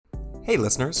Hey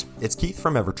listeners, it's Keith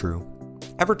from Evertrue.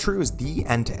 Evertrue is the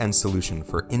end-to-end solution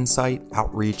for insight,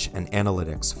 outreach, and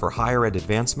analytics for higher ed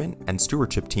advancement and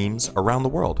stewardship teams around the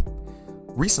world.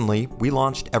 Recently, we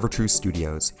launched Evertrue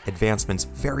Studios, advancement's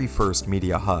very first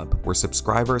media hub, where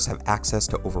subscribers have access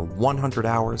to over 100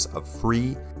 hours of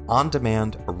free,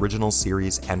 on-demand original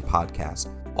series and podcasts,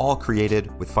 all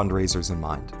created with fundraisers in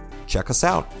mind. Check us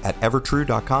out at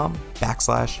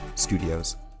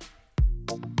evertrue.com/studios.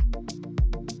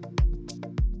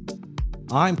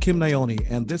 I'm Kim Nayoni,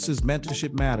 and this is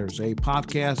Mentorship Matters, a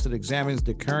podcast that examines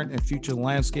the current and future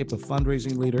landscape of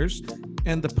fundraising leaders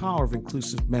and the power of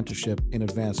inclusive mentorship in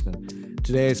advancement.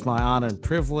 Today, it's my honor and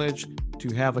privilege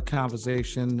to have a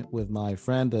conversation with my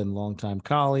friend and longtime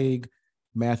colleague,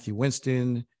 Matthew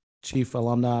Winston, Chief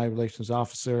Alumni Relations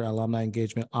Officer, Alumni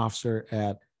Engagement Officer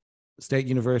at State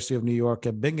University of New York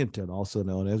at Binghamton, also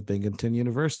known as Binghamton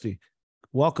University.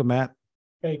 Welcome, Matt.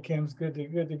 Hey, Kim, it's good to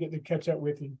get to catch up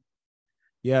with you.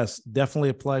 Yes, definitely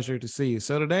a pleasure to see you.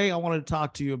 So today I wanted to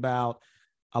talk to you about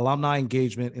alumni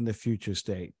engagement in the future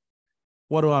state.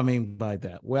 What do I mean by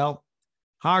that? Well,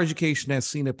 higher education has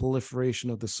seen a proliferation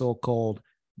of the so-called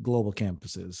global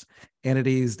campuses,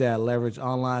 entities that leverage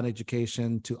online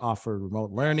education to offer remote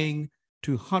learning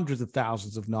to hundreds of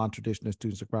thousands of non-traditional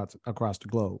students across the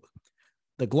globe.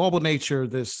 The global nature of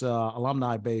this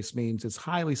alumni base means it's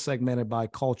highly segmented by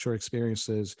cultural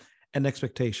experiences and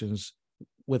expectations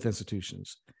with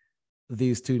institutions.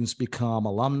 These students become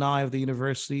alumni of the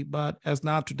university, but as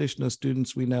non-traditional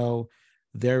students, we know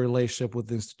their relationship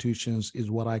with institutions is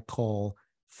what I call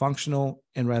functional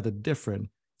and rather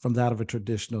different from that of a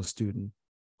traditional student,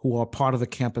 who are part of the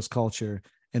campus culture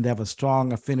and have a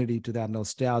strong affinity to that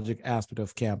nostalgic aspect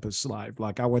of campus life.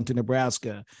 Like I went to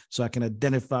Nebraska, so I can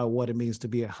identify what it means to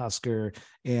be a Husker,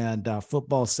 and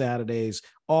football Saturdays,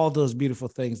 all those beautiful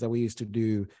things that we used to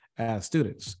do as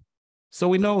students. So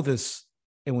we know this,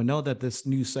 and we know that this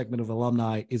new segment of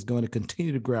alumni is going to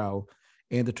continue to grow,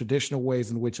 and the traditional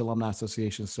ways in which alumni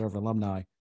associations serve alumni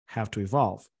have to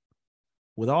evolve.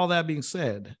 With all that being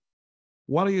said,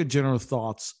 what are your general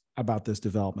thoughts about this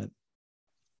development?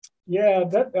 Yeah,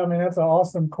 that's an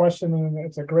awesome question, and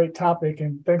it's a great topic.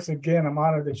 And thanks again. I'm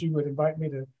honored that you would invite me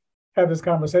to have this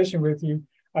conversation with you.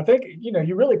 I think,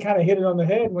 you really kind of hit it on the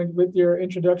head with your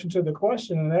introduction to the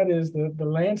question, and that is the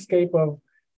landscape of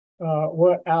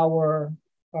what our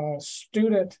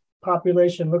student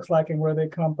population looks like and where they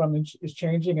come from is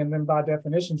changing. And then by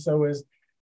definition, so is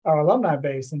our alumni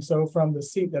base. And so from the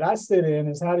seat that I sit in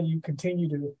is how do you continue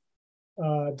to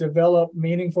develop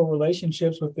meaningful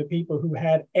relationships with the people who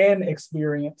had an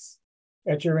experience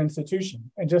at your institution.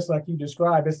 And just like you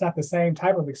described, it's not the same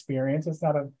type of experience. It's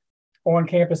not an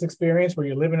on-campus experience where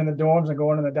you're living in the dorms and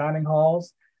going in the dining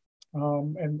halls.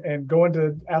 And going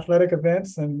to athletic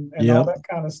events and all that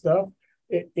kind of stuff.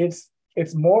 It's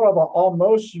more of an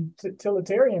almost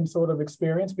utilitarian sort of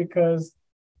experience because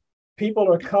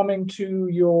people are coming to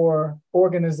your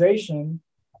organization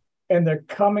and they're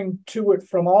coming to it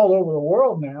from all over the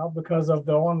world now because of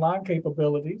the online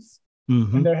capabilities.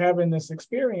 Mm-hmm. And they're having this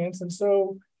experience. And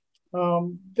so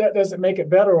that doesn't make it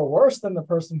better or worse than the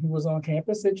person who was on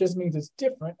campus. It just means it's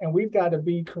different. And we've got to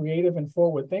be creative and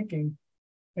forward thinking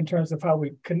in terms of how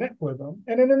we connect with them.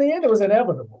 And then in the end, it was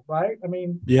inevitable, right? I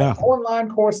mean, online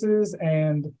courses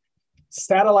and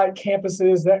satellite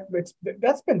campuses,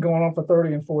 that's been going on for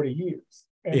 30 and 40 years.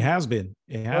 And, it has been.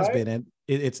 And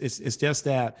it's just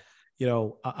that,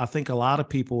 I think a lot of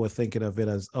people were thinking of it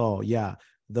as,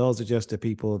 those are just the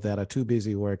people that are too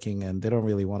busy working and they don't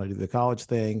really want to do the college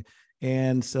thing.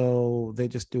 And so they're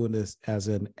just doing this as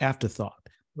an afterthought.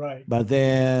 Right. But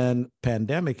then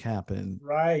pandemic happened.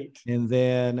 Right. And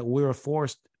then we were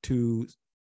forced to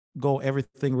go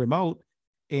everything remote.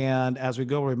 And as we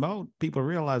go remote, people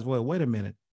realize, well, wait a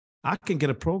minute, I can get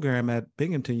a program at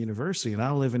Binghamton University and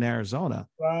I live in Arizona.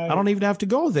 Right. I don't even have to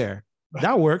go there. Right.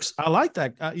 That works. I like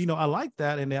that. I like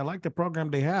that. And I like the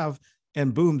program they have.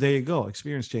 And boom, there you go.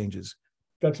 Experience changes.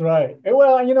 That's right.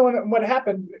 Well, what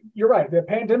happened, you're right. The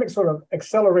pandemic sort of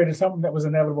accelerated something that was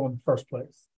inevitable in the first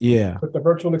place. Yeah. With the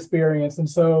virtual experience. And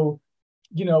so,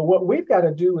 what we've got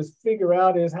to do is figure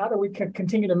out is how do we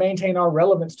continue to maintain our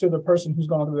relevance to the person who's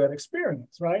gone through that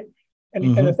experience, right? And,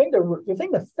 mm-hmm. and the thing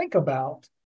to think about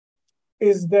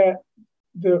is that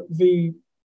the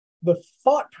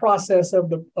thought process of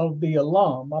the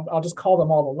alum, I'll just call them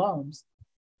all alums,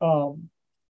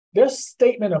 their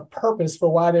statement of purpose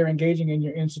for why they're engaging in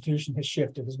your institution has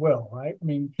shifted as well, right? I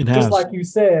mean, just like you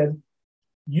said,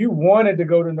 you wanted to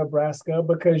go to Nebraska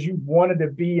because you wanted to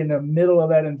be in the middle of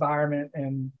that environment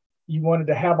and you wanted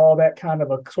to have all that kind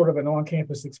of a sort of an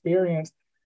on-campus experience.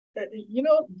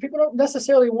 people don't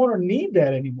necessarily want or need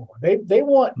that anymore. They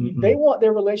want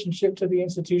their relationship to the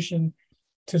institution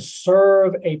to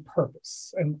serve a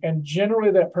purpose, and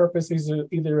generally that purpose is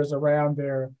either is around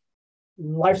their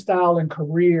lifestyle and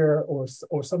career, or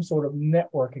some sort of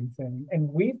networking thing. And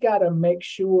we've got to make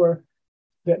sure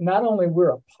that not only we're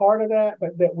a part of that,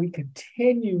 but that we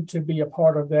continue to be a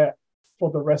part of that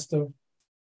for the rest of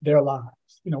their lives.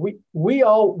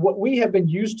 What we have been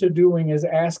used to doing is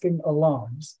asking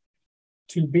alums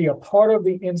to be a part of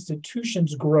the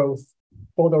institution's growth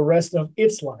for the rest of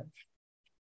its life.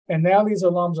 And now these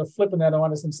alums are flipping that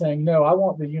on us and saying, no, I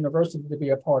want the university to be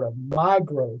a part of my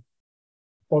growth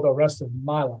for the rest of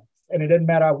my life. And it doesn't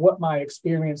matter what my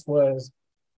experience was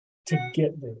to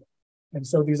get there. And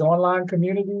so these online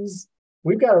communities,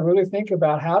 we've got to really think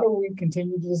about, how do we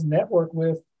continue to just network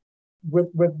with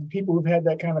people who've had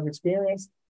that kind of experience.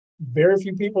 Very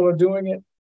few people are doing it.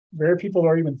 Very people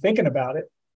are even thinking about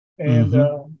it. And,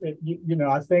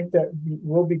 I think that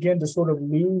we'll begin to sort of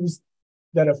lose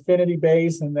that affinity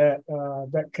base and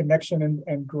that connection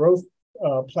and growth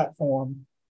platform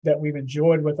that we've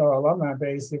enjoyed with our alumni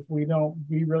base if we don't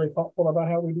be really thoughtful about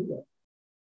how we do that.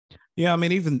 Yeah, I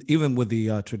mean, even with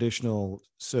the traditional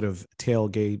sort of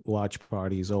tailgate watch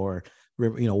parties, or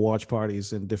watch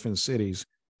parties in different cities,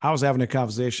 I was having a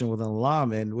conversation with an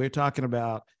alum, and we're talking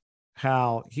about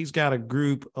how he's got a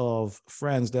group of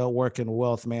friends that work in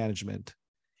wealth management,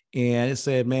 and it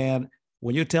said, man,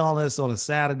 when you're telling us on a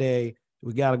Saturday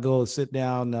we got to go sit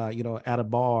down, at a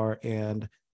bar and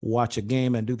watch a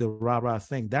game and do the rah-rah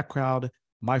thing, that crowd,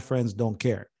 my friends, don't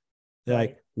care. They're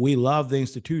like, we love the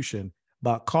institution,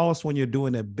 but call us when you're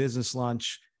doing a business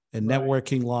lunch, a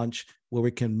networking lunch, where we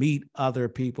can meet other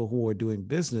people who are doing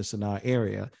business in our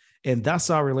area. And that's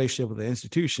our relationship with the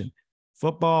institution.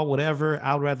 Football, whatever,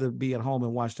 I'd rather be at home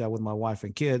and watch that with my wife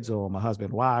and kids, or my husband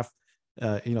and wife,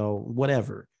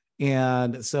 whatever.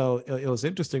 And so it was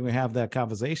interesting to have that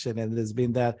conversation. And there's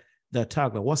been that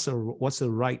talk about what's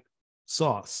the right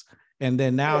sauce. And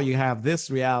then now you have this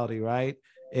reality, right?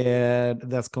 And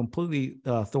that's completely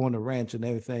throwing a wrench in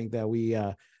everything that we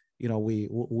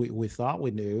thought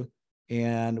we knew.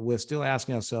 And we're still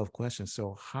asking ourselves questions.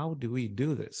 So how do we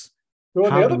do this? Well,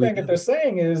 the other thing that they're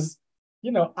saying is,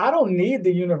 I don't need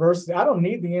the university. I don't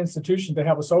need the institution to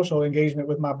have a social engagement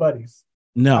with my buddies.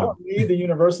 No. I don't need the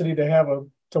university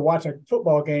to watch a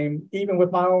football game, even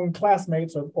with my own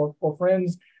classmates or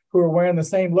friends who are wearing the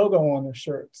same logo on their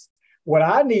shirts. What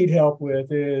I need help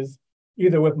with is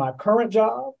either with my current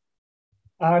job,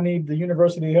 I need the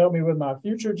university to help me with my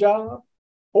future job,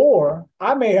 or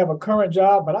I may have a current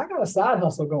job, but I got a side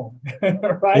hustle going,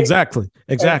 right? Exactly.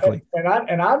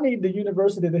 And I need the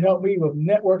university to help me with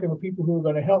networking with people who are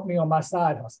going to help me on my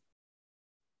side hustle.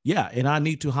 Yeah, and I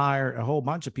need to hire a whole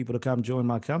bunch of people to come join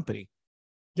my company.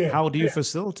 Yeah, how do you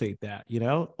facilitate that?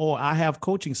 Or I have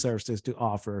coaching services to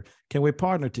offer. Can we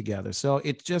partner together? So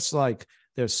it's just like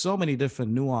there's so many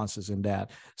different nuances in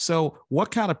that. So what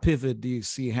kind of pivot do you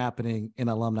see happening in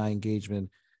alumni engagement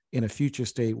in a future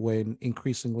state when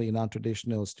increasingly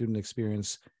non-traditional student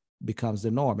experience becomes the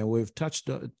norm? And we've touched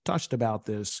about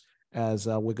this as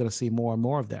we're going to see more and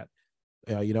more of that.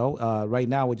 Right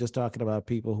now we're just talking about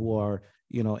people who are,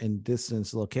 in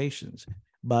distance locations,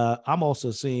 but I'm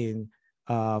also seeing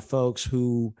folks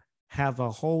who have a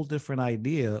whole different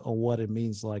idea of what it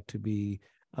means like to be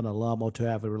an alum or to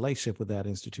have a relationship with that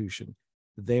institution.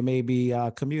 They may be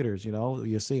commuters.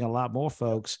 You're seeing a lot more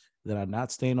folks that are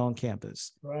not staying on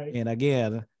campus. Right. And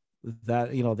again,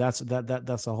 that's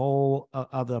a whole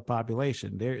other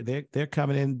population. They're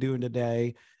coming in during the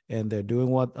day and they're doing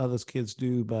what others kids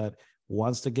do, but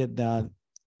once they get done,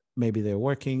 maybe they're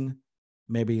working,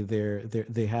 maybe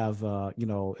they have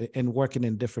and working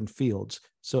in different fields.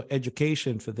 So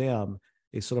education for them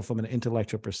is sort of from an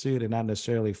intellectual pursuit and not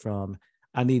necessarily from,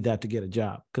 I need that to get a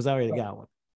job because I already got one.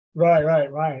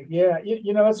 Right. Yeah.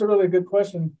 That's a really good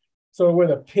question. So where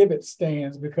the pivot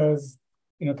stands, because,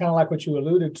 kind of like what you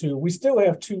alluded to, we still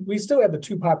have the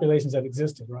two populations that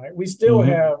existed, right? We still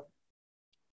have,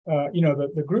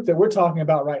 the group that we're talking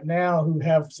about right now who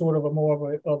have sort of a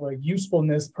more of a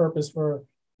usefulness purpose for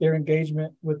their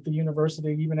engagement with the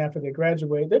university, even after they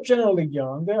graduate. They're generally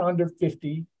young, they're under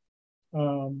 50.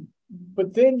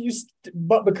 But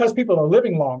because people are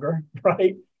living longer,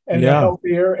 right? And they're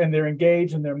healthier and they're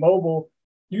engaged and they're mobile,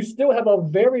 you still have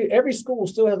every school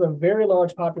still has a very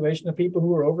large population of people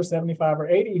who are over 75 or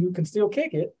 80 who can still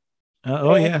kick it.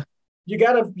 You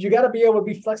gotta be able to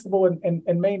be flexible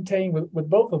and maintain with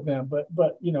both of them. But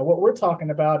what we're talking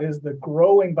about is the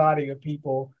growing body of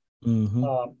people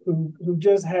who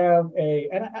just have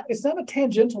and it's not a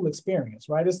tangential experience,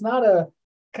 right? It's not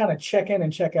kind of check in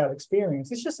and check out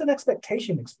experience. It's just an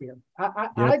expectation experience.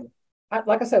 I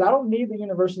like I said, I don't need the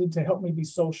university to help me be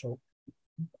social.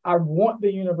 I want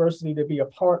the university to be a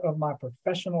part of my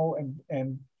professional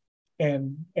and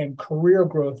career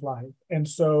growth life. And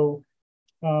so,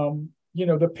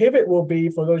 the pivot will be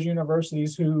for those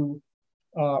universities who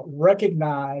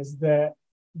recognize that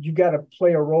you got to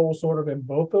play a role sort of in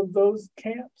both of those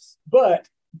camps, but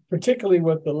particularly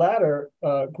with the latter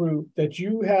group, that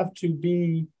you have to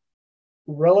be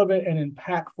relevant and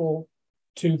impactful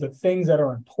to the things that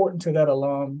are important to that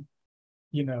alum,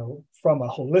 from a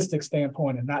holistic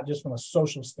standpoint and not just from a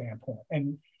social standpoint.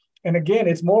 And again,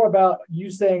 it's more about you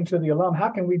saying to the alum, how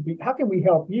can we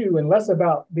help you? And less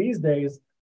about these days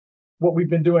what we've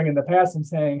been doing in the past and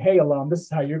saying, hey, alum, this is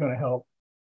how you're going to help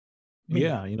me.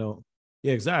 Yeah,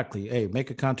 yeah, exactly. Hey,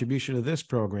 make a contribution to this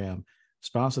program,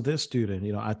 sponsor this student,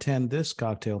 attend this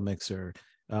cocktail mixer.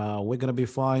 We're going to be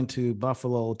flying to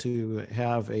Buffalo to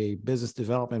have a business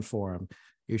development forum.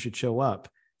 You should show up.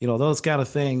 Those kind of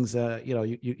things,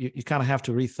 you kind of have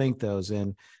to rethink those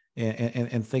and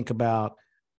think about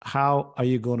how are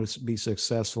you going to be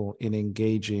successful in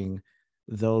engaging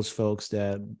those folks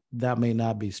that may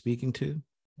not be speaking to.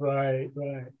 Right.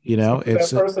 So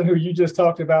it's that person who you just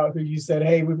talked about, who you said,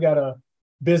 hey, we've got a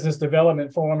business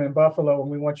development forum in Buffalo and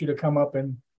we want you to come up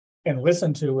and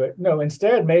listen to it. No,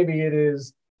 instead, maybe it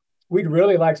is, we'd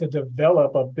really like to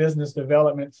develop a business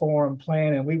development forum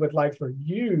plan, and we would like for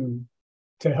you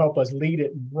to help us lead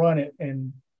it and run it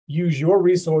and use your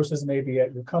resources, maybe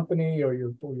at your company or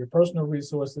your personal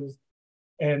resources.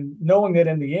 And knowing that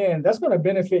in the end, that's going to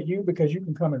benefit you because you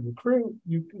can come and recruit,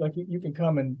 you can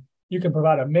come and you can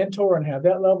provide a mentor and have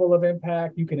that level of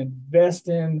impact. You can invest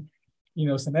in,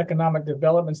 some economic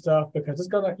development stuff, because it's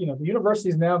going to, the university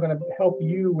is now going to help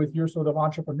you with your sort of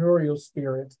entrepreneurial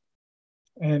spirit.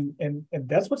 And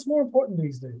that's what's more important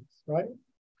these days, right?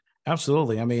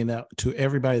 Absolutely. I mean, to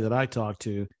everybody that I talk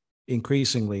to,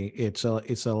 increasingly, it's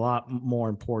a lot more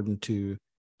important to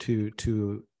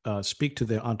speak to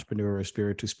their entrepreneurial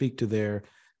spirit, to speak to their,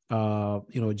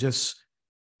 just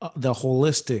the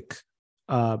holistic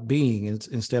being,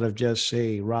 instead of just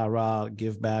say rah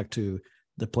give back to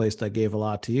the place that gave a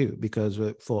lot to you. Because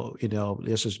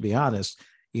let's just be honest,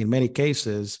 in many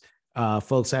cases,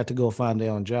 folks had to go find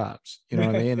their own jobs. You know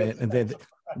what I mean? And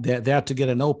they have to get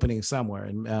an opening somewhere.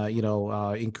 And,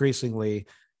 increasingly,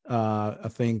 I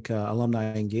think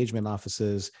alumni engagement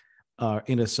offices are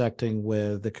intersecting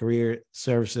with the career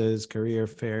services, career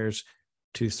fairs,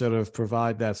 to sort of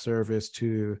provide that service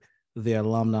to the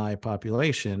alumni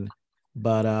population.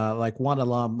 But like one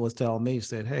alum was telling me,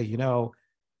 said, hey,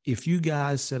 if you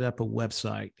guys set up a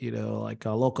website, like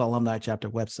a local alumni chapter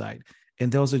website,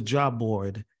 and there was a job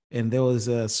board and there was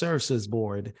a services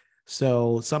board,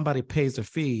 so somebody pays a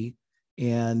fee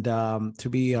and to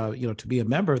be a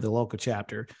member of the local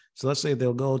chapter. So let's say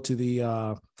they'll go to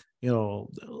the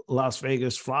Las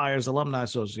Vegas Flyers Alumni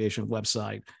Association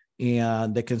website,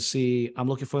 and they can see, I'm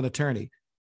looking for an attorney.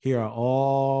 Here are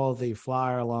all the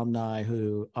Flyer alumni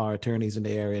who are attorneys in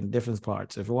the area in different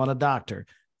parts. If you want a doctor,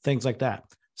 things like that.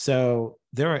 So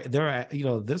there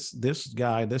are this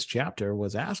guy, this chapter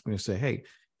was asking me to say, hey,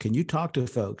 can you talk to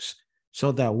folks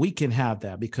so that we can have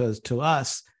that? Because to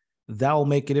us, that will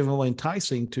make it even more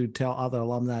enticing to tell other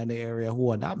alumni in the area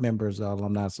who are not members of the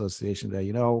Alumni Association that,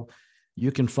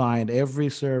 you can find every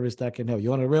service that can help. You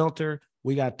want a realtor?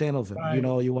 We got 10 of them. Right.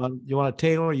 You want a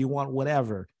tailor? You want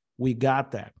whatever? We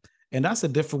got that. And that's a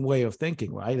different way of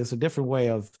thinking, right? It's a different way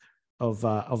of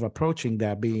approaching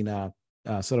that, being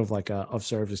sort of like of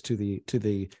service to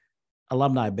the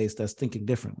alumni base that's thinking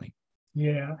differently.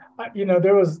 Yeah.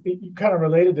 There was, kind of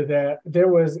related to that, there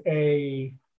was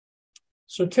a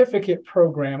certificate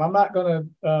program. I'm not going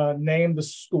to name the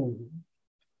school,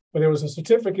 but there was a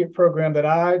certificate program that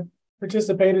I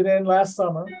participated in last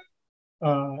summer,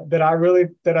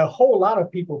 that a whole lot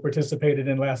of people participated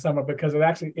in last summer, because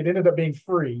it ended up being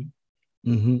free.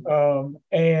 Mm-hmm.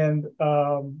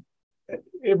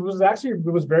 It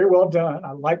was very well done.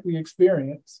 I liked the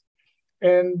experience.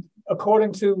 And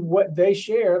according to what they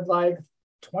shared, like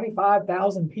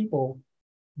 25,000 people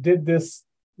did this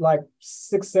like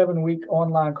 6-7 week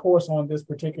online course on this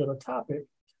particular topic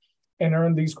and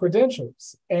earned these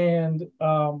credentials. And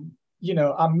I'm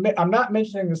not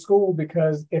mentioning the school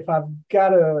because if I've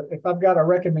got a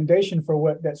recommendation for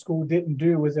what that school didn't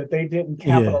do, is that they didn't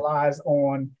capitalize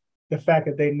on the fact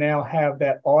that they now have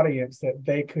that audience that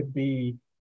they could be,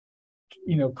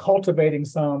 cultivating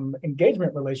some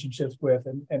engagement relationships with,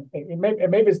 and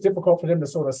maybe it's difficult for them to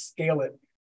sort of scale it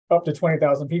up to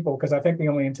 20,000 people, because I think they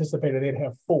only anticipated they'd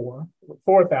have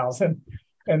 4,000,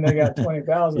 and they got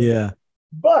 20,000. Yeah.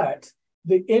 But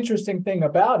the interesting thing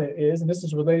about it is, and this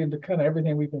is related to kind of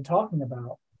everything we've been talking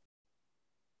about,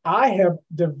 I have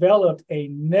developed a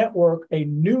network, a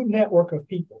new network of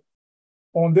people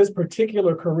on this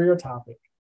particular career topic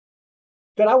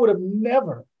that I would have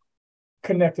never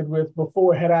connected with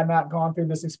before had I not gone through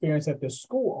this experience at this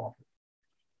school office.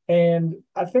 And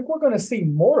I think we're going to see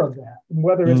more of that,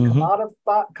 whether it's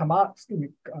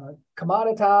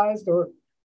commoditized or,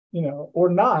 or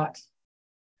not.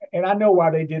 And I know why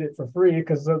they did it for free,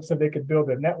 because so they could build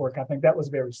their network. I think that was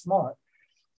very smart.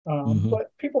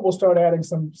 But people will start adding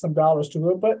some dollars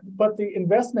to it. But the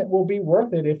investment will be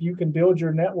worth it if you can build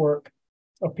your network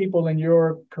of people in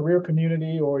your career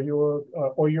community or your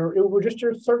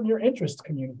interest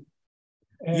community.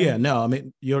 And, I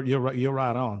mean, you're right. You're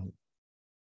right on.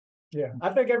 Yeah, I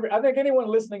think anyone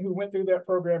listening who went through that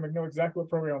program would know exactly what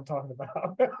program I'm talking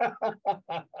about.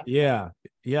 Yeah.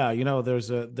 There's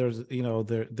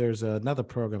another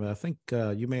program I think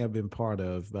you may have been part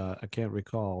of. I can't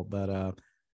recall, but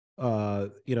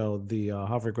the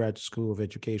Harvard Graduate School of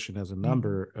Education has a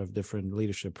number of different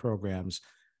leadership programs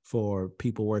for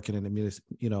people working in the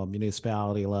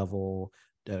municipality level,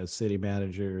 city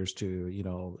managers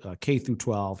to K through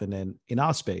 12, and then in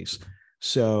our space.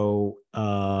 So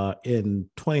in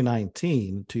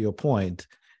 2019, to your point,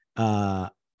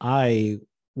 I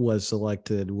was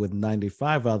selected with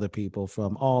 95 other people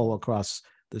from all across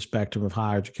the spectrum of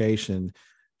higher education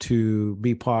to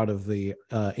be part of the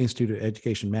Institute of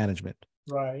Education Management.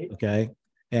 Right. Okay.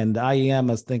 And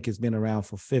IEM, I think, has been around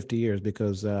for 50 years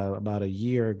because about 2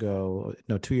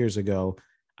 years ago,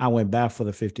 I went back for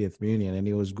the 50th reunion, and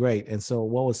it was great. And so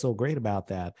what was so great about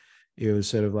that, it was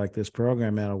sort of like this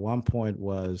program at one point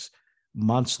was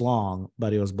months long,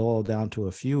 but it was boiled down to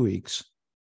a few weeks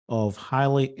of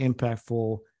highly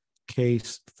impactful,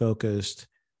 case-focused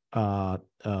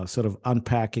sort of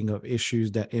unpacking of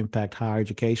issues that impact higher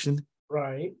education.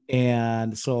 Right.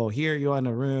 And so here you're in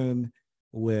a room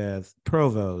with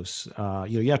provosts.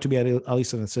 You have to be at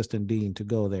least an assistant dean to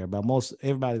go there, but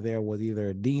everybody there was either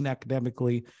a dean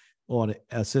academically or an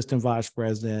assistant vice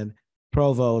president,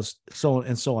 provost, so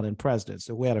on, and presidents.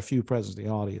 So we had a few presidents in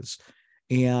the audience.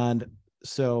 And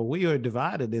so we were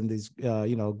divided in these,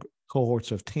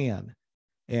 cohorts of 10.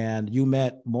 And you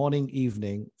met morning,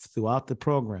 evening throughout the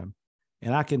program.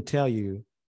 And I can tell you,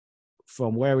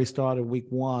 from where we started week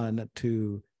 1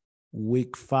 to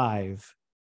week 5,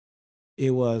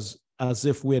 it was as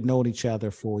if we had known each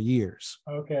other for years.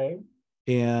 Okay.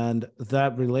 And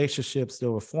that relationships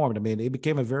that were formed, I mean, it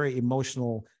became a very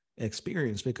emotional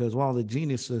experience, because one of the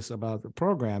geniuses about the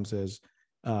programs is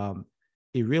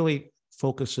it really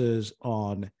focuses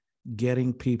on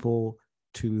getting people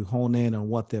to hone in on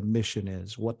what their mission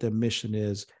is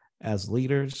as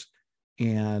leaders,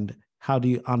 and how do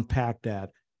you unpack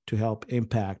that to help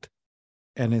impact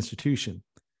an institution.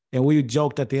 And we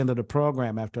joked at the end of the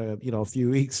program after a few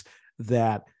weeks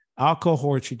that our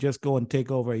cohort should just go and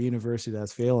take over a university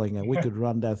that's failing, and we could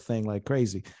run that thing like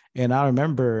crazy. And I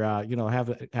remember,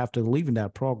 after leaving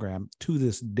that program to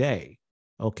this day,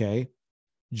 okay,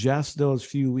 just those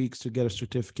few weeks to get a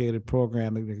certificated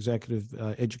program in executive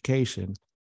education,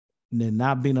 and then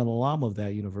not being an alum of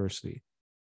that university,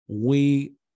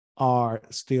 we are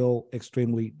still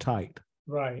extremely tight.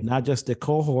 Right. Not just the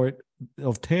cohort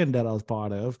of 10 that I was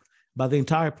part of, but the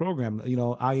entire program.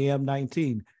 IEM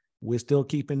 19, we still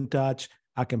keep in touch.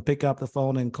 I can pick up the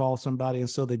phone and call somebody. And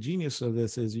so the genius of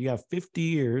this is you have 50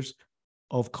 years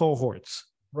of cohorts,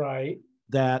 right,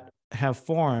 that have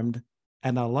formed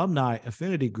an alumni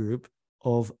affinity group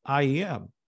of IEM.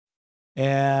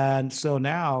 And so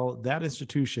now that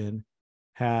institution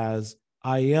has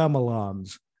IEM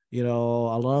alums,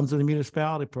 alums in the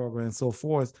municipality program and so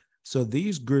forth. So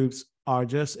these groups are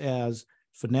just as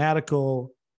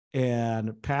fanatical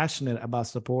and passionate about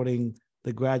supporting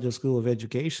the Graduate School of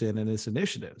Education and its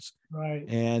initiatives. Right.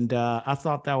 And I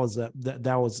thought that was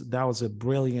a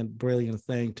brilliant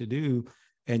thing to do.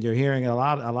 And you're hearing a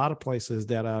lot of places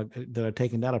that are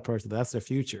taking that approach. That's their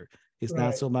future. It's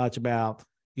not so much about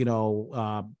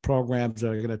programs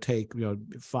that are going to take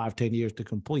 5-10 years to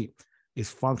complete. It's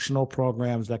functional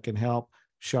programs that can help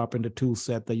sharpen the tool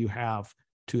set that you have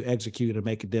to execute and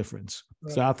make a difference.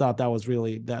 Right. So I thought that was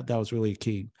really that was really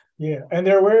key. Yeah, and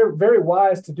they're very, very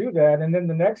wise to do that. And then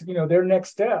the next, their next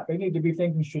step, they need to be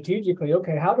thinking strategically.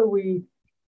 Okay, how do we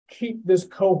keep this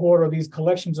cohort or these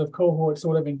collections of cohorts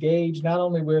sort of engaged, not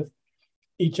only with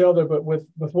each other, but with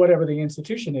whatever the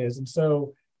institution is? And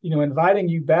so, inviting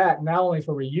you back not only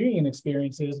for reunion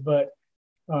experiences, but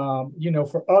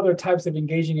for other types of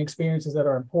engaging experiences that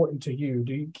are important to you.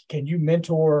 Can you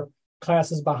mentor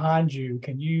classes behind you?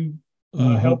 Can you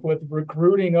help with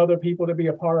recruiting other people to be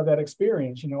a part of that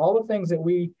experience. All the things that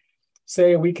we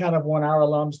say we kind of want our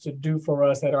alums to do for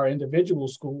us at our individual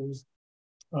schools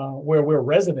where we're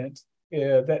resident.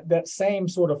 That same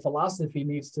sort of philosophy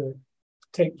needs to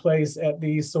take place at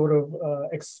these sort of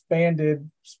expanded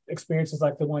experiences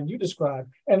like the one you described.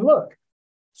 And look,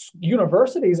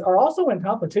 universities are also in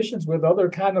competitions with other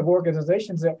kind of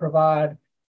organizations that provide,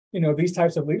 these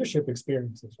types of leadership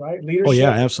experiences, right? Leadership. Oh,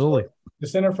 yeah, absolutely. The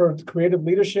Center for Creative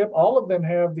Leadership, all of them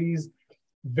have these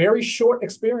very short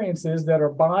experiences that are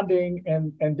bonding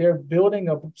and they're building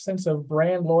a sense of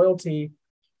brand loyalty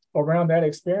around that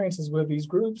experiences with these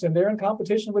groups, and they're in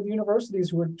competition with universities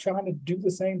who are trying to do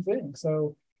the same thing.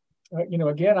 So,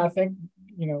 again, I think,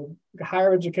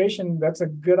 higher education, that's a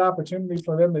good opportunity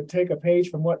for them to take a page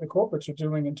from what the corporates are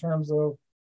doing in terms of,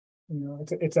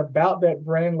 it's about that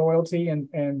brand loyalty and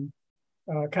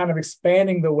kind of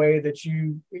expanding the way that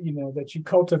you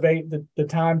cultivate the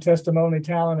time, testimony,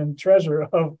 talent, and treasure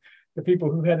of the people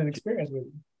who had an experience with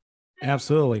you.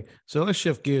 Absolutely. So let's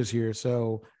shift gears here.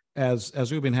 So as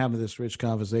we've been having this rich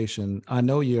conversation, I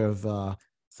know you have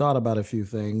thought about a few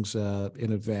things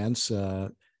in advance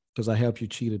because I helped you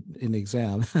cheat in the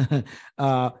exam.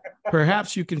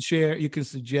 Perhaps you can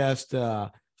suggest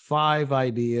 5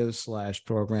 ideas /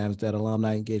 programs that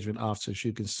alumni engagement officers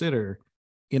should consider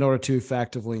in order to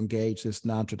effectively engage this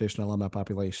non-traditional alumni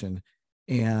population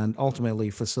and ultimately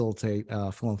facilitate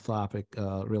philanthropic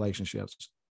relationships.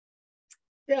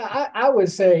 Yeah, I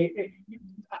would say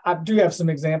I do have some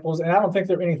examples, and I don't think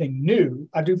they're anything new.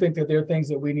 I do think that there are things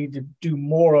that we need to do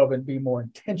more of and be more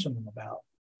intentional about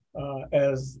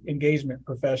as engagement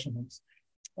professionals.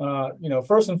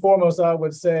 First and foremost, I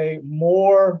would say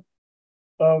more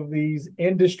of these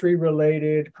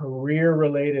industry-related,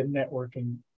 career-related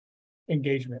networking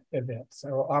engagement events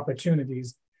or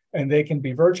opportunities, and they can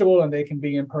be virtual and they can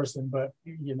be in person, but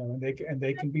and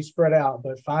they can be spread out.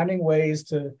 But finding ways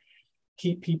to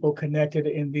keep people connected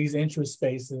in these interest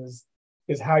spaces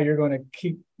is how you're going to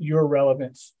keep your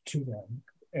relevance to them.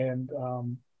 And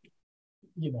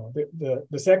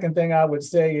the second thing I would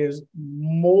say is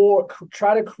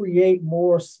try to create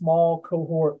more small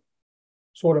cohort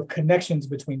sort of connections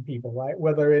between people, right?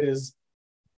 Whether it is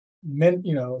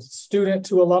student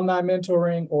to alumni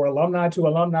mentoring or alumni to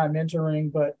alumni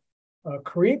mentoring, but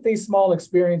create these small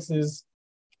experiences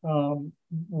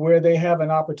where they have an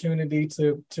opportunity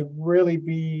to really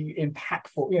be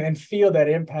impactful and feel that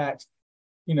impact,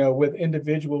 with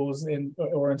individuals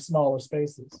or in smaller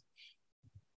spaces.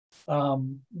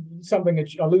 Something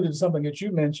that you alluded to, something that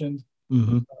you mentioned,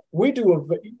 we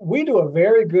do a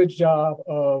very good job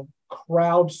of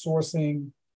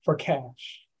crowdsourcing for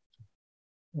cash.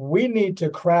 We need to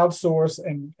crowdsource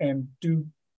and do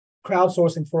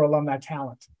crowdsourcing for alumni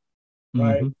talent,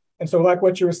 right? And so, like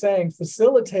what you were saying,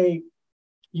 facilitate,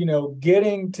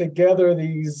 getting together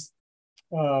these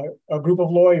a group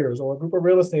of lawyers or a group of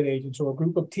real estate agents or a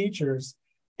group of teachers,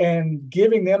 and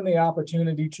giving them the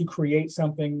opportunity to create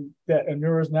something that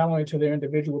inures not only to their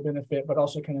individual benefit, but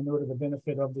also can inure to the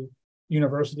benefit of the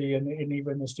university and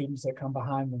even the students that come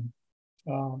behind them.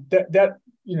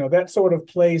 That sort of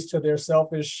plays to their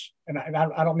selfish, and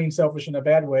I don't mean selfish in a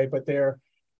bad way, but their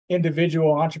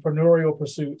individual entrepreneurial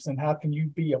pursuits, and how can you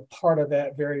be a part of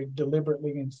that very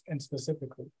deliberately and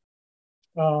specifically.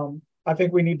 I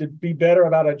think we need to be better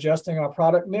about adjusting our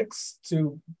product mix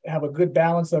to have a good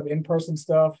balance of in-person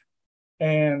stuff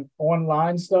and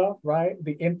online stuff, right?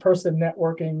 The in-person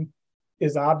networking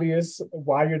is obvious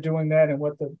why you're doing that and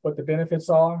what the benefits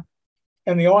are.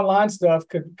 And the online stuff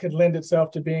could lend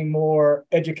itself to being more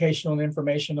educational and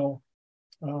informational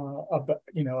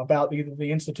about either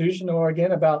the institution or,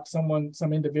 again, about some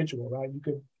individual, right? You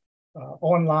could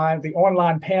the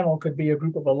online panel could be a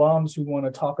group of alums who want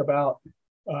to talk about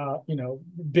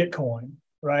Bitcoin,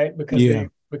 right?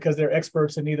 Because they're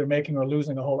experts in either making or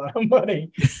losing a whole lot of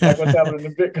money, like what's happening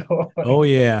in Bitcoin. Oh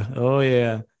yeah.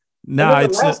 No,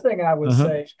 the last thing I would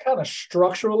say, kind of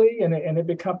structurally, and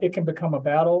it can become a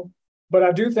battle. But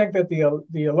I do think that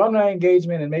the alumni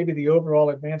engagement and maybe the overall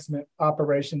advancement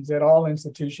operations at all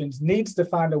institutions needs to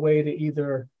find a way to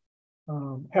either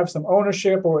have some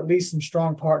ownership or at least some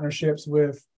strong partnerships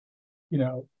with,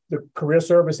 the career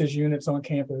services units on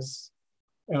campus.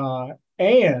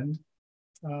 And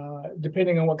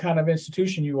depending on what kind of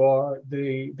institution you are,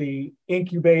 the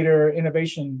incubator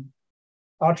innovation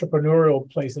entrepreneurial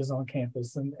places on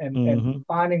campus and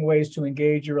finding ways to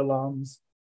engage your alums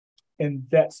in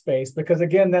that space, because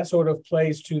again, that sort of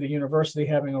plays to the university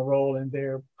having a role in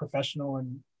their professional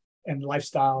and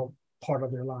lifestyle part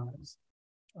of their lives.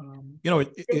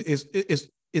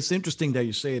 it's interesting that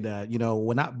you say that.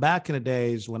 Back in the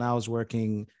days when I was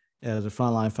working as a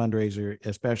frontline fundraiser,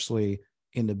 especially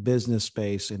in the business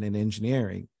space and in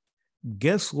engineering,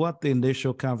 guess what the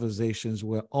initial conversations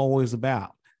were always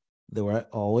about? They were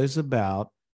always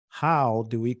about how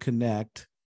do we connect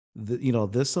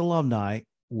this alumni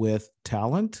with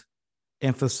talent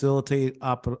and facilitate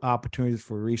opportunities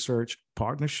for research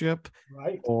partnership,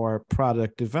 right, or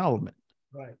product development,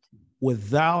 right,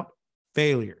 without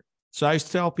failure. So I used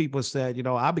to tell people,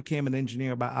 I became an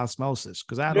engineer by osmosis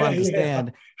because I had to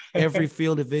understand every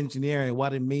field of engineering,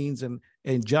 what it means, and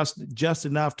just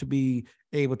enough to be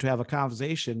able to have a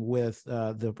conversation with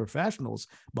the professionals.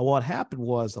 But what happened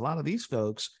was a lot of these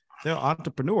folks, they're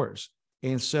entrepreneurs.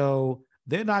 And so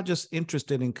they're not just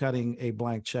interested in cutting a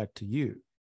blank check to you.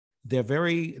 They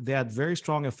had very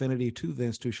strong affinity to the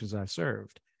institutions I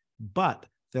served, but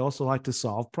they also like to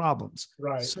solve problems.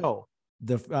 Right. So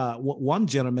the one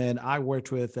gentleman I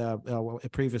worked with a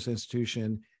previous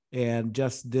institution, and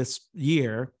just this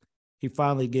year, he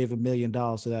finally gave $1 million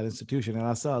to that institution. And I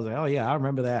was like, oh yeah, I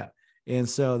remember that. And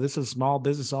so this is a small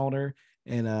business owner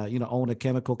and, owned a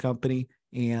chemical company.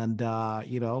 And,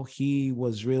 he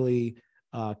was really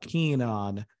keen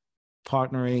on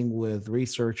partnering with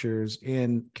researchers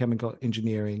in chemical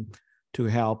engineering to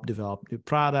help develop new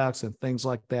products and things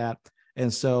like that.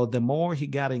 And so the more he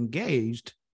got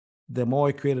engaged, the more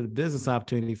it created a business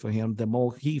opportunity for him, the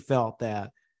more he felt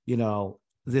that,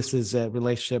 this is a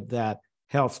relationship that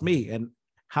helps me. And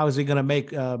how is he going to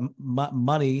make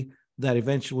money that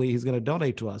eventually he's going to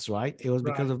donate to us, right? It was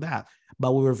because of that.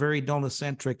 But we were very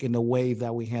donor-centric in the way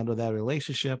that we handled that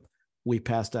relationship. We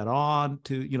passed that on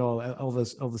to, over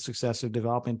the successive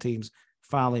development teams,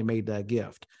 finally made that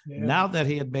gift. Yeah. Now that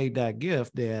he had made that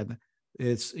gift, then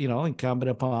it's, incumbent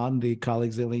upon the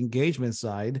colleagues in the engagement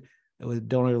side with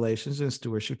donor relations and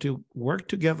stewardship to work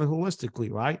together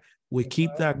holistically, right? We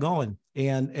keep that going.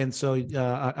 And so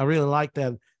I really like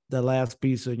that the last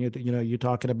piece, and you're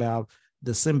talking about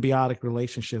the symbiotic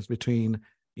relationships between,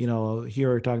 here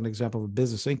we're talking an example of a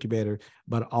business incubator,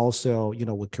 but also,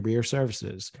 with career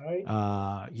services,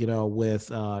 right.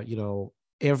 With,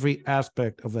 every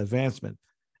aspect of advancement,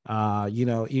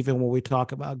 even when we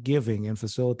talk about giving and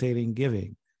facilitating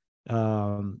giving,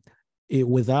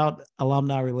 without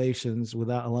alumni relations,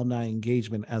 without alumni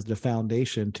engagement as the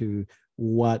foundation to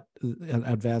what an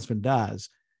advancement does,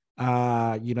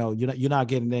 you're not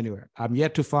getting anywhere. I'm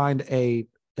yet to find a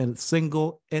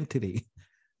single entity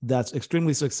that's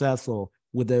extremely successful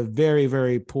with a very,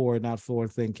 very poor, not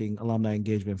forward-thinking alumni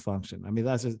engagement function. I mean,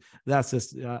 that's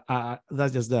just not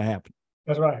happen.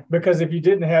 That's right. Because if you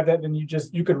didn't have that, then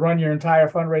you could run your entire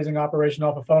fundraising operation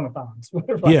off of phone-a-thons.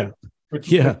 Right? Yeah.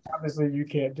 Which obviously you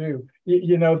can't do.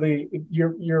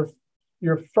 Your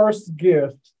first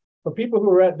gift for people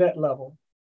who are at that level,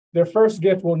 their first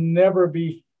gift will never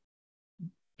be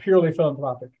purely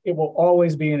philanthropic. It will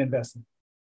always be an investment.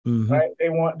 Mm-hmm. Right? They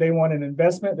want an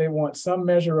investment. They want some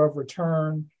measure of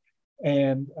return,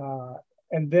 and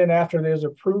then after there's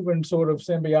a proven sort of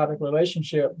symbiotic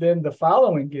relationship, then the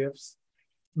following gifts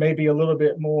may be a little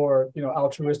bit more,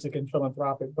 altruistic and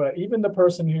philanthropic. But even the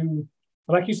person who,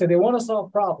 like you said, they want to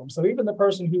solve problems. So even the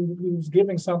person who's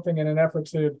giving something in an effort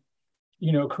to,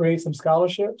 create some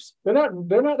scholarships, they don't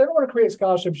want to create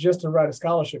scholarships just to write a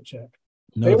scholarship check.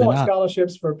 No, they want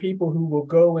scholarships for people who will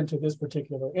go into this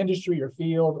particular industry or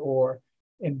field or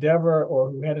endeavor,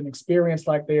 or who had an experience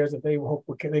like theirs that they hope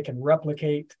they can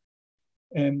replicate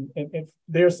and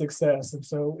their success. And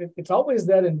so it's always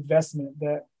that investment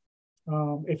that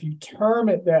if you term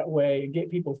it that way and get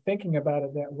people thinking about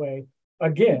it that way,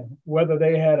 again, whether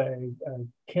they had a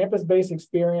campus-based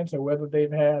experience or whether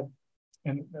they've had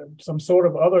some sort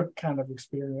of other kind of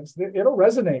experience, it'll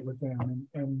resonate with them.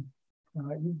 And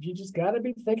you just got to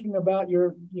be thinking about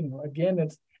again,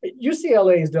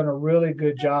 UCLA has done a really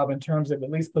good job in terms of at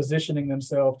least positioning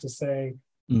themselves to say,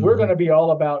 mm-hmm. we're going to be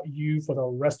all about you for the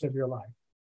rest of your life.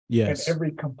 Yes. And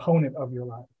every component of your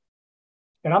life.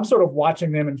 And I'm sort of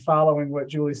watching them and following what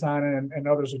Julie Simon and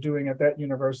others are doing at that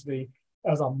university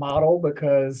as a model,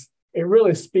 because it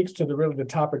really speaks to the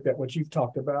topic that what you've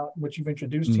talked about, what you've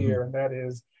introduced mm-hmm. here, and that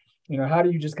is, how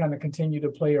do you just kind of continue to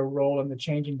play a role in the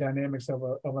changing dynamics of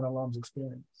an alum's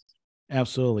experience?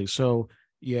 Absolutely. So,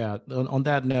 yeah, on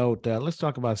that note, let's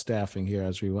talk about staffing here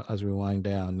as we wind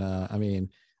down. I mean,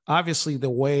 obviously, the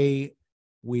way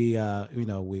we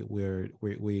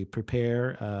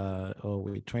prepare or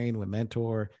we train, we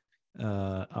mentor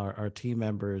our team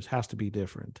members has to be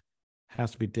different.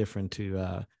 Has to be different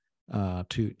to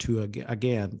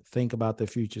again think about the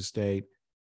future state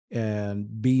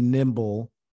and be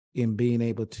nimble in being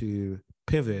able to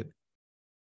pivot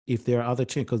if there are other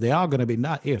changes, because they are going to be,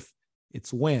 not if,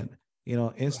 it's when.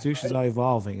 Institutions are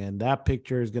evolving, and that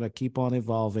picture is going to keep on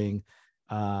evolving.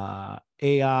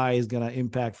 AI is going to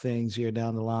impact things here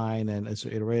down the line, and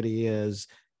it already is.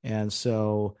 And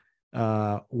so,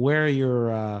 where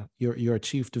your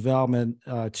chief development,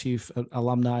 chief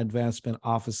alumni advancement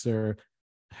officer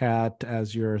hat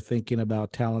as you're thinking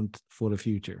about talent for the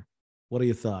future? What are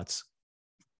your thoughts?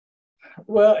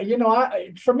 Well,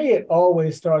 for me, it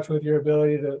always starts with your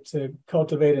ability to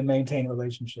cultivate and maintain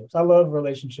relationships. I love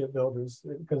relationship builders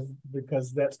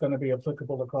because that's going to be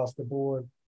applicable across the board.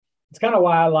 It's kind of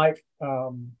why I like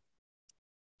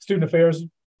student affairs,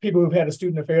 people who've had a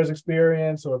student affairs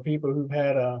experience, or people who've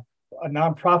had a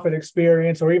nonprofit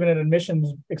experience, or even an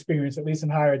admissions experience, at least in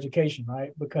higher education,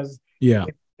 right? Because they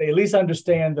at least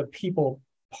understand the people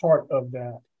part of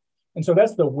that. And so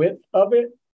that's the width of it.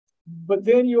 But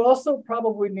then you also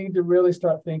probably need to really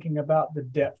start thinking about the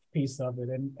depth piece of it,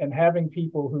 and having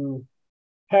people who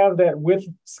have that width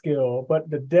skill, but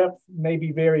the depth may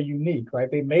be very unique, right?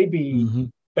 They may be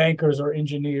bankers or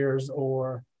engineers,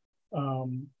 or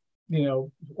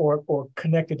or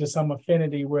connected to some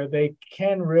affinity where they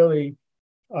can really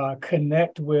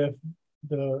connect with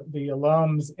the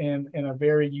alums in a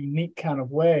very unique kind of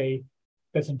way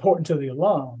that's important to the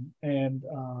alum. And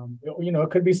it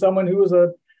could be someone who is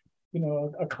a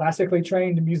classically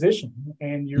trained musician,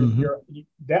 and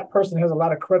that person has a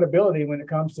lot of credibility when it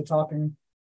comes to talking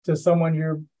to someone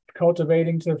you're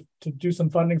cultivating to do some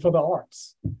funding for the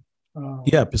arts.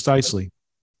 Precisely.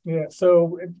 Yeah,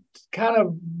 so it's kind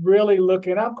of really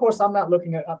looking. Of course, I'm not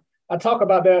looking at. I talk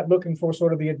about that, looking for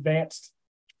sort of the advanced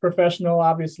professional.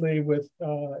 Obviously, with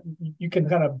you can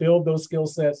kind of build those skill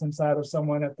sets inside of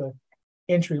someone at the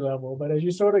entry level. But as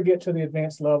you sort of get to the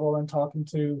advanced level and talking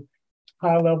to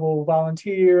high-level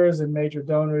volunteers and major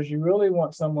donors, you really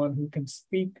want someone who can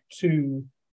speak to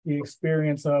the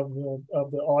experience of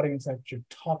the audience that you're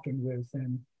talking with.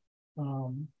 And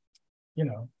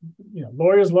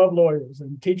lawyers love lawyers,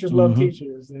 and teachers love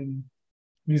teachers, and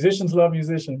musicians love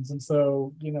musicians. And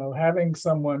so, having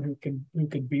someone who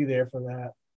can be there for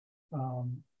that,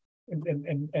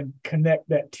 and connect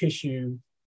that tissue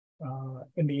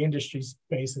in the industry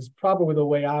space is probably the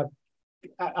way I've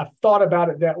thought about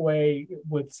it that way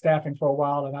with staffing for a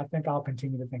while, and I think I'll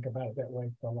continue to think about it that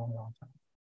way for a long, long time.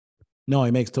 No,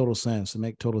 it makes total sense. It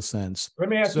makes total sense. Let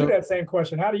me ask you that same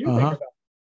question. How do you think about it?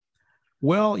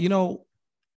 Well,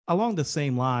 along the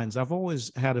same lines, I've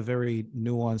always had a very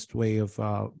nuanced way of,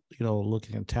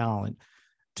 looking at talent.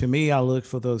 To me, I look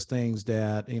for those things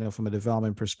that, from a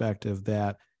development perspective,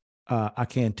 that I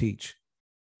can teach.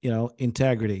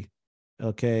 Integrity,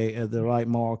 the right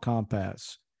moral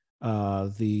compass,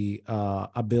 the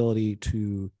ability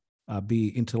to be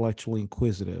intellectually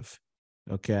inquisitive,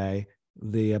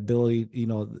 the ability,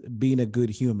 being a good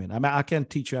human. I mean, I can't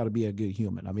teach you how to be a good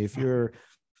human. I mean, if you're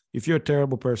a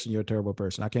terrible person, you're a terrible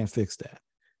person. I can't fix that.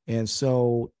 And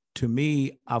so to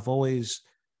me, I've always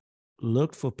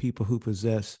looked for people who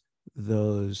possess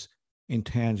those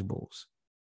intangibles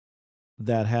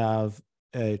that have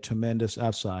a tremendous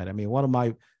upside. I mean, one of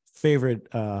my favorite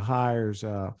hires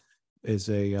is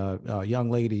a young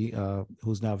lady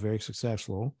who's now very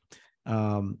successful.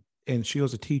 And she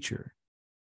was a teacher.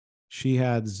 She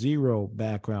had zero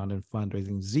background in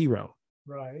fundraising, zero.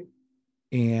 Right.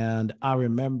 And I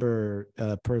remember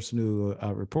a person who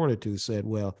I reported to said,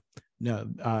 well, no,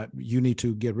 you need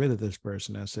to get rid of this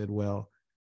person. I said, well,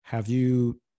 have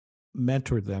you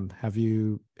mentored them? Have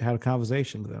you had a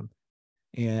conversation with them?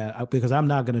 And because I'm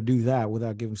not going to do that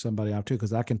without giving somebody an opportunity,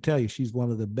 because I can tell you she's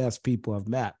one of the best people I've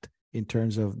met in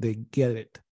terms of they get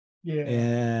it. Yeah.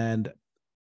 And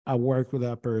I worked with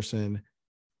that person.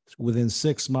 Within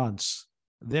 6 months,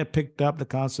 they picked up the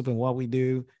concept of what we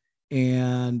do,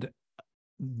 and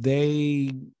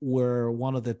they were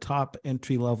one of the top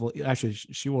entry level. Actually,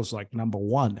 she was like number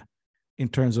one in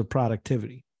terms of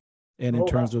productivity and in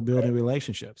terms of building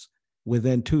relationships.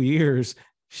 Within 2 years,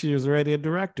 she was already a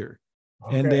director.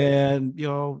 Okay. And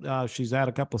then, she's had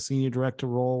a couple of senior director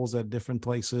roles at different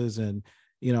places. And,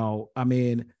 and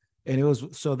it was,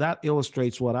 so that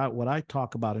illustrates what I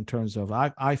talk about in terms of,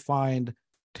 I find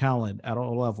talent at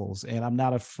all levels, and I'm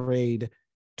not afraid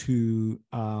to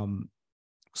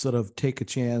sort of take a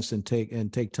chance and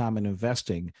take time in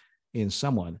investing in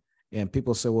someone. And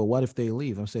people say, well, what if they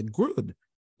leave? I said, good,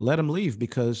 let them leave,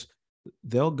 because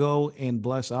they'll go and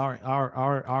bless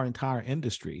our entire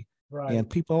industry. Right. And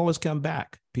people always come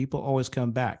back.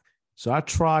 So I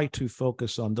try to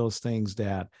focus on those things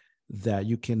that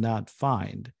you cannot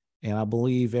find And I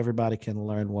believe everybody can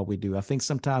learn what we do. I think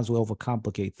sometimes we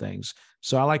overcomplicate things.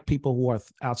 So I like people who are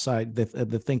outside,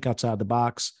 that think outside the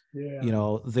box. Yeah. You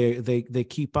know, they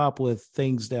keep up with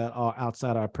things that are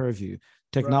outside our purview.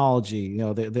 Technology, right. You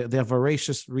know, they're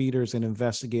voracious readers and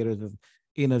investigators of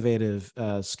innovative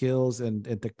skills and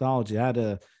technology. I had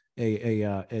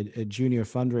a junior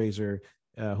fundraiser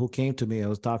who came to me and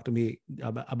was talking to me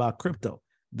about crypto.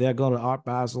 They're going to Art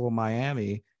Basel in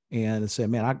Miami and said,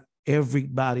 man,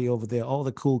 everybody over there, all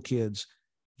the cool kids,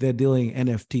 they're doing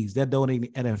NFTs. They're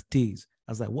donating NFTs.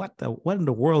 I was like, what in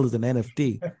the world is an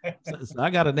NFT? So I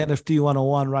got an NFT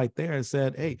 101 right there and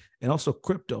said, hey, and also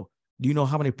crypto. Do you know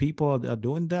how many people are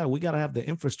doing that? We got to have the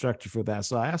infrastructure for that.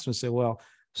 So I asked him and said, well,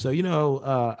 so, you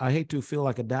know, I hate to feel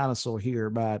like a dinosaur here,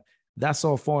 but that's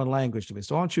all foreign language to me.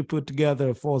 So why don't you put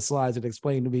together 4 slides and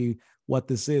explain to me what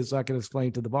this is so I can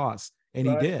explain to the boss? And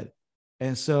right. He did.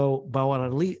 And so, but what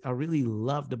I really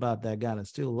loved about that guy, and I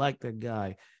still like that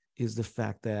guy, is the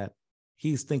fact that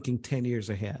he's thinking 10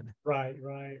 years ahead. Right.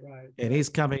 And he's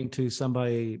coming to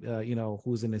somebody, you know,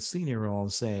 who's in a senior role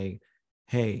and saying,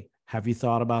 hey, have you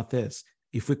thought about this?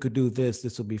 If we could do this,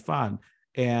 this would be fun.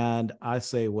 And I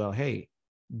say, well, hey,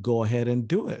 go ahead and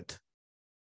do it.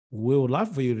 We would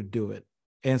love for you to do it.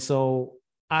 And so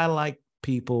I like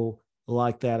people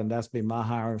like that. And that's been my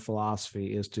hiring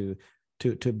philosophy, is to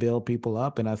build people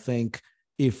up. And I think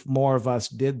if more of us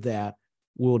did that,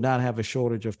 we'll not have a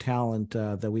shortage of talent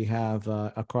that we have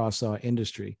across our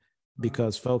industry,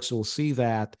 because folks will see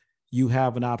that you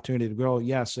have an opportunity to grow.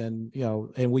 Yes. And, you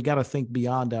know, and we got to think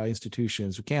beyond our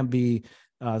institutions. We can't be,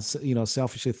 you know,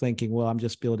 selfishly thinking, well, I'm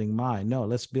just building mine. No,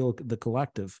 let's build the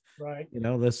collective. Right. You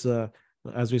know, let's,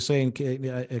 as we say in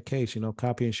case, you know,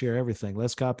 copy and share everything.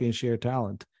 Let's copy and share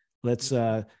talent. Let's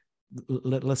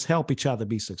help each other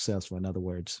be successful, in other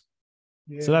words.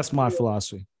 Yeah. So that's my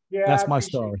philosophy. Yeah, that's my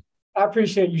story. I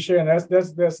appreciate you sharing.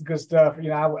 That's good stuff.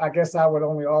 You know, I guess I would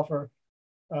only offer,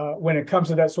 when it comes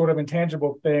to that sort of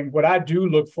intangible thing, what I do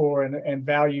look for and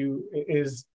value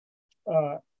is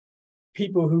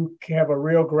people who have a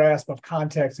real grasp of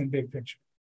context and big picture.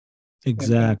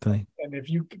 Exactly. And if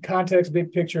you context,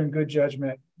 big picture, and good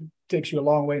judgment, it takes you a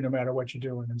long way no matter what you're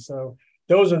doing. And so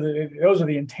those are the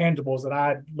intangibles that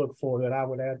I look for, that I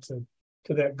would add to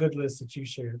that good list that you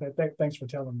shared. Thanks for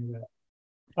telling me that.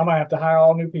 I might have to hire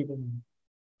all new people.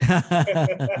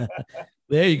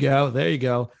 There you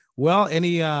go. Well,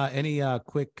 any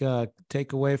quick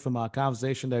takeaway from our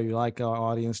conversation that you'd like our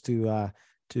audience to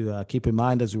keep in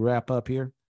mind as we wrap up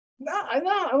here? No.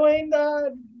 I mean,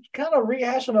 kind of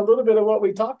rehashing a little bit of what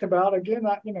we talked about. Again,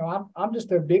 I'm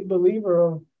just a big believer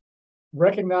of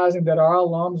recognizing that our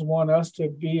alums want us to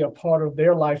be a part of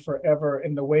their life forever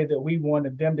in the way that we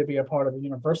wanted them to be a part of the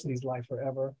university's life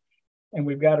forever. And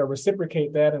we've got to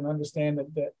reciprocate that and understand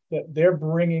that they're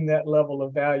bringing that level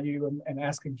of value and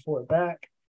asking for it back.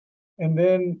 And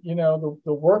then, you know,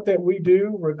 the work that we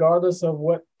do, regardless of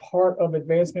what part of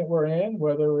advancement we're in,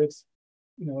 whether it's,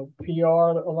 you know,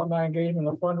 PR, alumni engagement,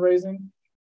 or fundraising,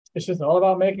 it's just all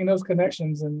about making those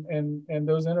connections and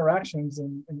those interactions.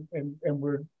 And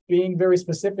we're being very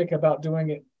specific about doing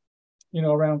it, you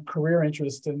know, around career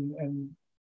interest and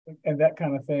that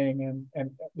kind of thing.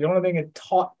 And the only thing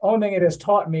it has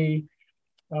taught me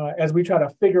as we try to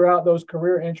figure out those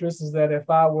career interests is that if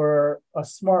I were a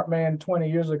smart man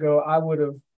 20 years ago, I would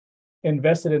have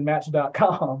invested in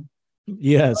Match.com.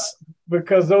 Yes.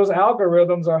 Because those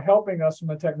algorithms are helping us from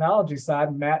the technology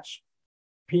side match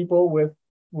people with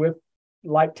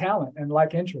like talent and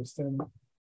like interest. And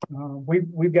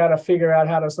we've got to figure out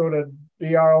how to sort of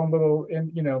be our own little,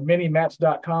 you know, mini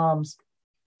Match.coms,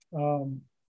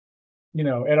 you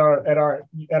know, at our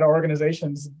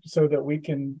organizations, so that we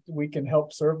can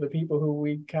help serve the people who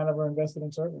we kind of are invested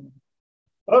in serving.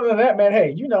 Other than that, man,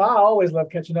 hey, you know, I always love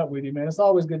catching up with you, man. It's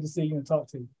always good to see you and talk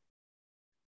to you.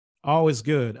 Always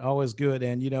good.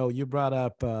 And, you know, you brought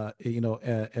up, you know,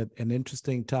 an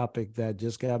interesting topic that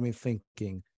just got me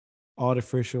thinking: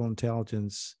 artificial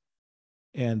intelligence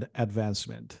and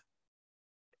advancement.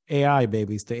 AI,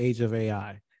 baby. It's the age of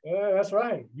AI. Yeah, that's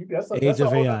right. That's a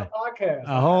whole other podcast.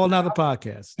 A whole nother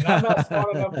podcast. And I'm not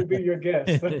smart enough to be your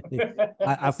guest.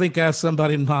 I think I have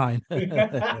somebody in mind.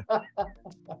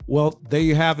 Well, there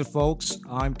you have it, folks.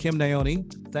 I'm Kim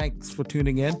Naoni. Thanks for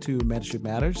tuning in to Mentorship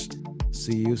Matters.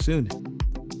 See you soon.